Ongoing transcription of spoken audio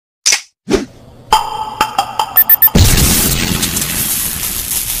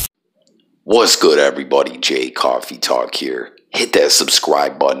What's good, everybody? Jay Coffee Talk here. Hit that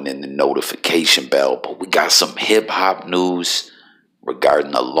subscribe button and the notification bell. But we got some hip hop news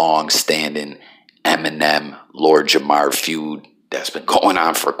regarding the long-standing Eminem Lord Jamar feud that's been going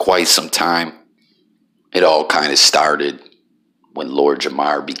on for quite some time. It all kind of started when Lord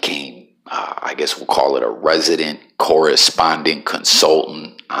Jamar became, I guess we'll call it a resident correspondent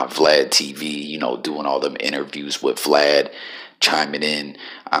consultant on Vlad TV, doing all them interviews with Vlad, chiming in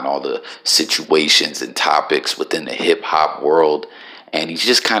on all the situations and topics within the hip hop world. And he's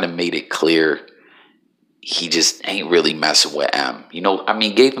just kind of made it clear he just ain't really messing with M.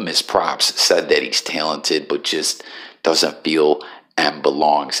 Gave him his props, said that he's talented, but just doesn't feel M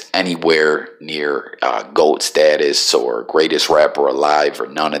belongs anywhere near GOAT status or greatest rapper alive or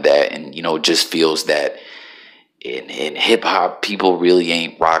none of that. And, just feels that in hip hop, people really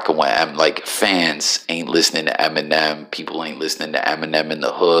ain't rocking with M. Like, fans ain't listening to Eminem. People ain't listening to Eminem in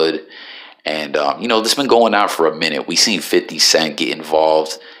the hood. And, this has been going on for a minute. We seen 50 Cent get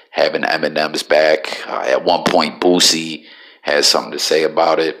involved, having Eminem's back. At one point, Boosie has something to say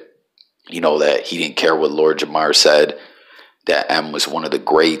about it. That he didn't care what Lord Jamar said, that M was one of the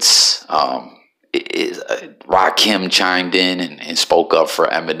greats. Rakim chimed in and spoke up for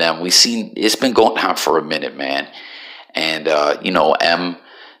Eminem. It's been going on for a minute, man. And, M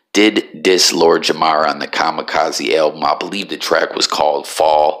did diss Lord Jamar on the Kamikaze album. I believe the track was called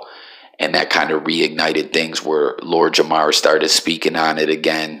Fall. And that kind of reignited things where Lord Jamar started speaking on it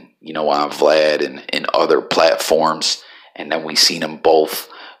again, on Vlad and other platforms. And then we seen them both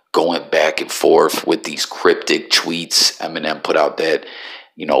going back and forth with these cryptic tweets. Eminem put out that,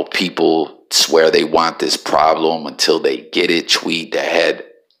 people swear they want this problem until they get it tweet that had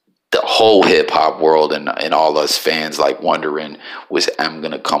the whole hip-hop world and all us fans like wondering, was M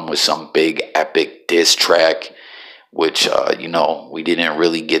gonna come with some big epic diss track, which we didn't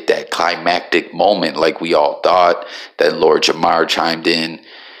really get that climactic moment like we all thought. Then Lord Jamar chimed in,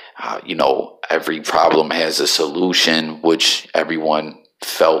 every problem has a solution, which everyone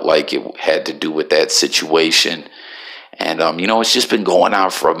felt like it had to do with that situation. And, it's just been going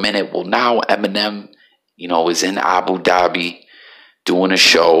on for a minute. Well, now Eminem, is in Abu Dhabi doing a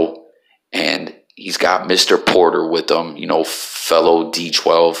show, and he's got Mr. Porter with him, fellow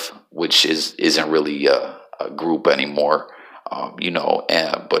D12, which isn't really a group anymore, but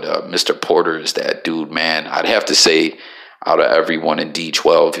Mr. Porter is that dude, man. I'd have to say out of everyone in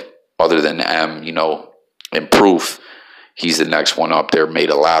D12, other than M, and Proof, he's the next one up there, made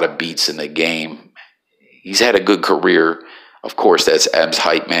a lot of beats in the game. He's had a good career. Of course, that's M's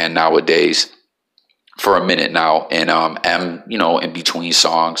hype man nowadays for a minute now. And M, in between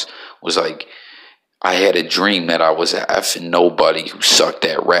songs was like, I had a dream that I was an effing nobody who sucked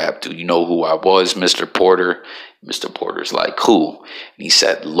at rap. Do you know who I was, Mr. Porter? Mr. Porter's like, who? And he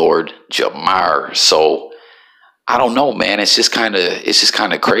said, Lord Jamar. So I don't know, man. It's just kind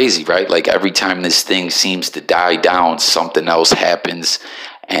of crazy, right? Like, every time this thing seems to die down, something else happens.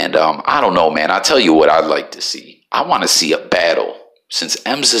 And I don't know, man. I'll tell you what I'd like to see. I want to see a battle. Since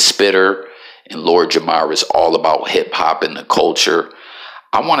M's a spitter and Lord Jamar is all about hip-hop and the culture,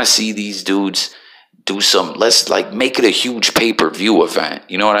 I want to see these dudes do let's make it a huge pay-per-view event.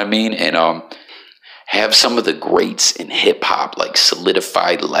 You know what I mean? And have some of the greats in hip-hop, like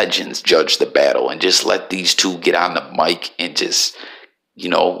solidified legends, judge the battle. And just let these two get on the mic and just,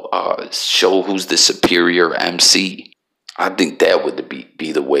 show who's the superior MC. I think that would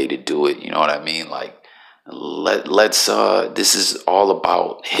be the way to do it. You know what I mean? Like, let's this is all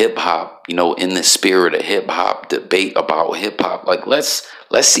about hip hop, in the spirit of hip hop, debate about hip hop. Like, let's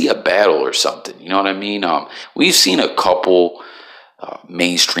see a battle or something. You know what I mean? We've seen a couple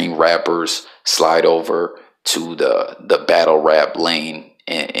mainstream rappers slide over to the battle rap lane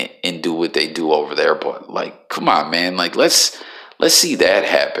and do what they do over there. But, like, come on, man. Like, let's see that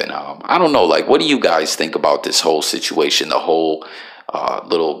happen. I don't know. Like, what do you guys think about this whole situation? The whole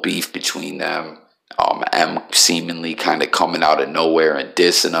little beef between them. M seemingly kind of coming out of nowhere and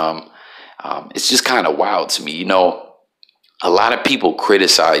dissing them. It's just kind of wild to me. A lot of people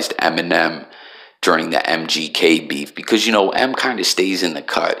criticized Eminem during the MGK beef because, M kind of stays in the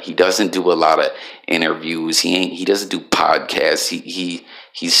cut. He doesn't do a lot of interviews. He doesn't do podcasts.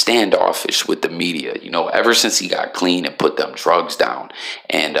 He's standoffish with the media, ever since he got clean and put them drugs down.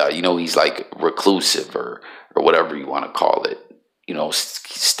 And, he's like reclusive or whatever you want to call it,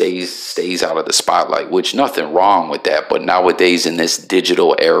 stays out of the spotlight, which nothing wrong with that. But nowadays in this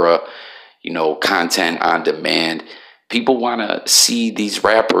digital era, content on demand, people want to see these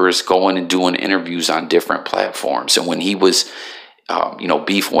rappers going and doing interviews on different platforms. And when he was,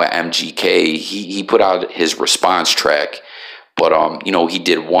 beefing with MGK, he put out his response track. But, he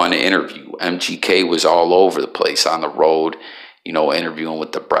did one interview MGK was all over the place on the road, you know, interviewing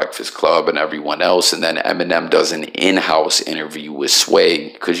with the Breakfast Club and everyone else. And then Eminem does an in-house interview with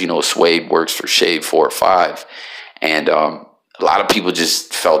Sway, because, you know, Sway works for Shade 4-5. And a lot of people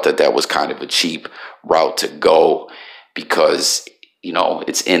just felt that that was kind of a cheap route to go, because, you know,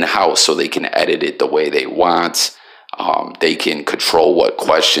 it's in-house, so they can edit it the way they want. They can control what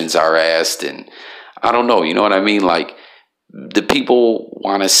questions are asked. And I don't know, you know what I mean? Like, the people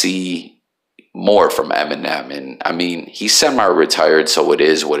want to see more from Eminem. And I mean, he's semi-retired, so it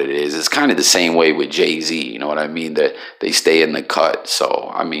is what it is. It's kind of the same way with Jay-Z, you know what I mean? That they stay in the cut.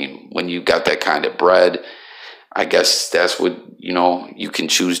 So, I mean, when you got that kind of bread, I guess that's what, you know, you can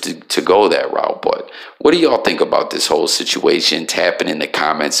choose to go that route. But what do y'all think about this whole situation? Tap it in the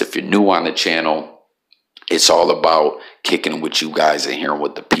comments. If you're new on the channel, it's all about kicking with you guys and hearing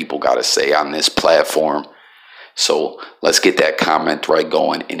what the people got to say on this platform. So let's get that comment thread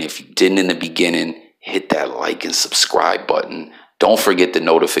going. And if you didn't in the beginning, hit that like and subscribe button. Don't forget the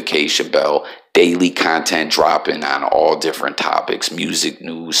notification bell. Daily content dropping on all different topics, music,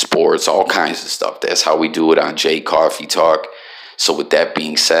 news, sports, all kinds of stuff. That's how we do it on J Coffee Talk. So with that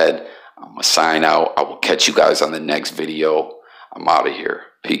being said, I'm going to sign out. I will catch you guys on the next video. I'm out of here.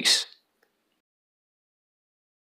 Peace.